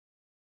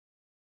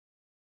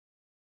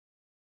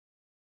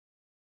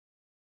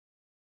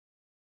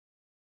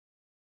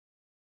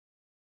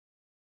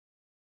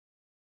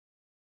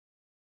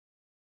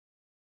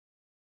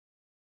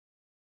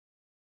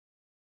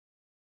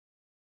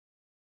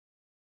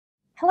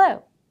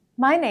Hello,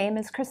 my name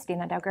is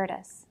Kristina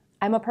Daugirdas.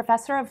 I'm a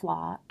professor of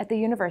law at the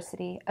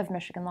University of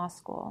Michigan Law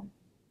School.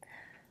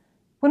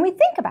 When we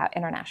think about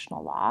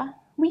international law,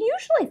 we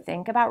usually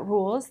think about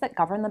rules that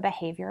govern the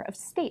behavior of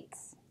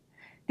states.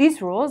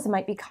 These rules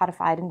might be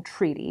codified in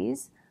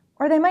treaties,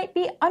 or they might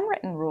be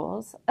unwritten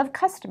rules of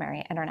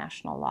customary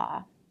international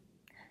law.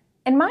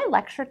 In my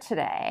lecture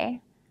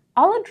today,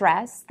 I'll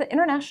address the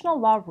international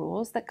law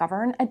rules that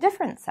govern a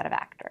different set of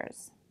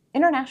actors,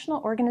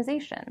 international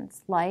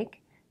organizations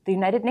like the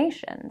United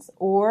Nations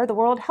or the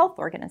World Health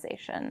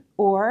Organization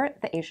or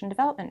the Asian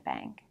Development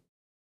Bank.